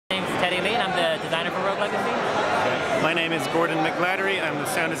Teddy Lee, and I'm the designer for Rogue Legacy. My name is Gordon McGladdery. I'm the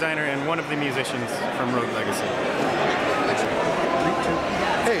sound designer and one of the musicians from Rogue Legacy.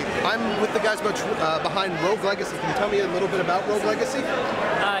 Hey, I'm with the guys behind Rogue Legacy. Can you tell me a little bit about Rogue Legacy?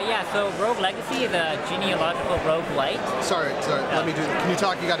 Yeah, so Rogue Legacy is a genealogical roguelite. Sorry, let me do that. Can you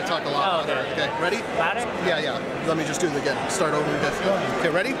talk? You got to talk a lot louder. Okay, ready? Louder? Yeah. Let me just do it again. Start over again. Okay,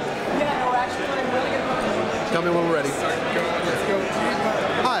 ready? Yeah, no, actually, I'm really good. Tell me when we're ready. Let's go.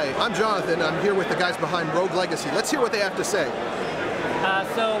 Hi, I'm Jonathan. I'm here with the guys behind Rogue Legacy. Let's hear what they have to say.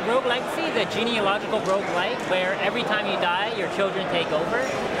 So Rogue Legacy is a genealogical roguelite where every time you die, your children take over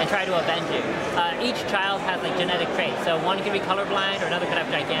and try to avenge you. Each child has like genetic traits. So one could be colorblind, or another could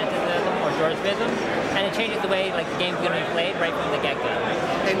have gigantism or dwarfism, and it changes the way like the game's going to be played right from the get-go.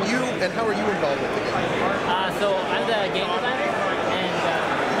 And how are you involved with the game? So I'm the game designer, and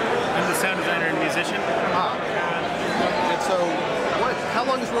I'm the sound designer and musician. And so, how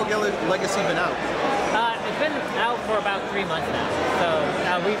long has Rogue Legacy been out? It's been out for about 3 months now. So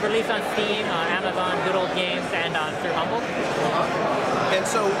we've released on Steam, on Amazon, Good Old Games, and through Humble. And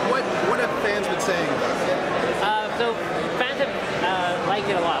so, what have fans been saying about it? So fans have liked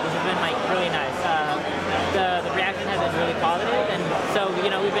it a lot, which has been like really nice. The reaction has been really positive, and so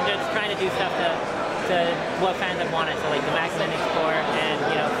we've been just trying to do stuff to what fans have wanted. So like the Max Landing score and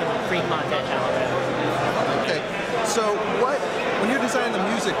some free content down the road. Okay. So when you're designing the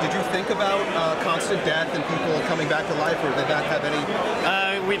music, did you think about constant death and people coming back to life, or did that have any?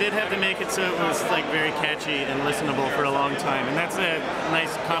 We did have to make it so it was like very catchy and listenable for a long time, and that's a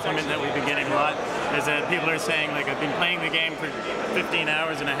nice compliment that we've been getting a lot. Is that people are saying like I've been playing the game for 15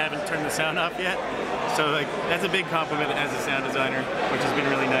 hours and I haven't turned the sound off yet. So like that's a big compliment as a sound designer, which has been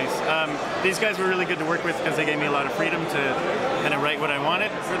really nice. These guys were really good to work with because they gave me a lot of freedom to kind of write what I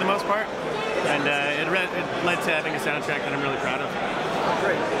wanted for the most part, and it led to having a soundtrack that I'm really proud of.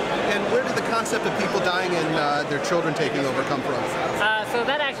 Great. And where did the concept of people dying and their children taking over come from? So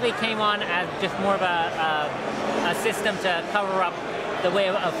that actually came on as just more of a system to cover up the way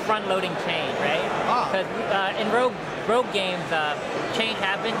of front-loading change, right? Because in Rogue games, change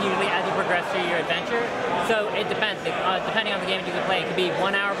happens usually as you progress through your adventure. So it depends. Depending on the game you can play, it could be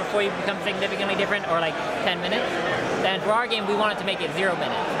 1 hour before you become significantly different, or like 10 minutes. And for our game, we wanted to make it 0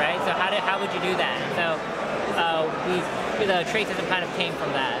 minutes, right? So how would you do that? So the tracism kind of came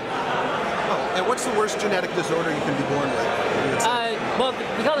from that. And what's the worst genetic disorder you can be born with? Well,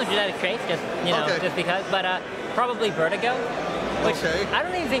 we call them genetic traits, just because. But probably vertigo. Which I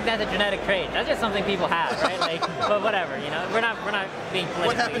don't even think that's a genetic trait. That's just something people have, right? Like, but whatever, we're not being political.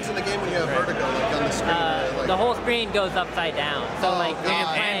 What happens in the game when you have vertigo, like on the screen? The whole screen goes upside down. So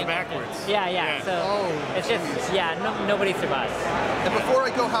and backwards. Yeah. So it's just nobody survives. And before I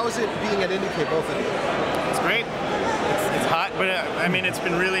go, how is it being at IndieCade, both of you? It's great. It's hot, but I mean, it's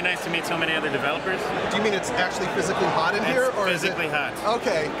been really nice to meet so many other developers. Do you mean it's actually physically hot in here, or physically is it hot?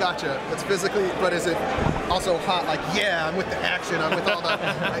 Okay, gotcha. It's physically, but is it also hot? Like, yeah, I'm with the action. I'm with all the.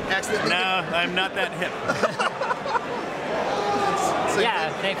 No, I'm not that hip.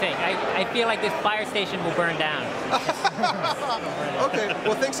 Same thing. I feel like this fire station will burn down. Okay.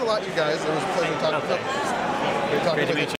 Well, thanks a lot, you guys. It was a pleasure talking to you. Great to meet you.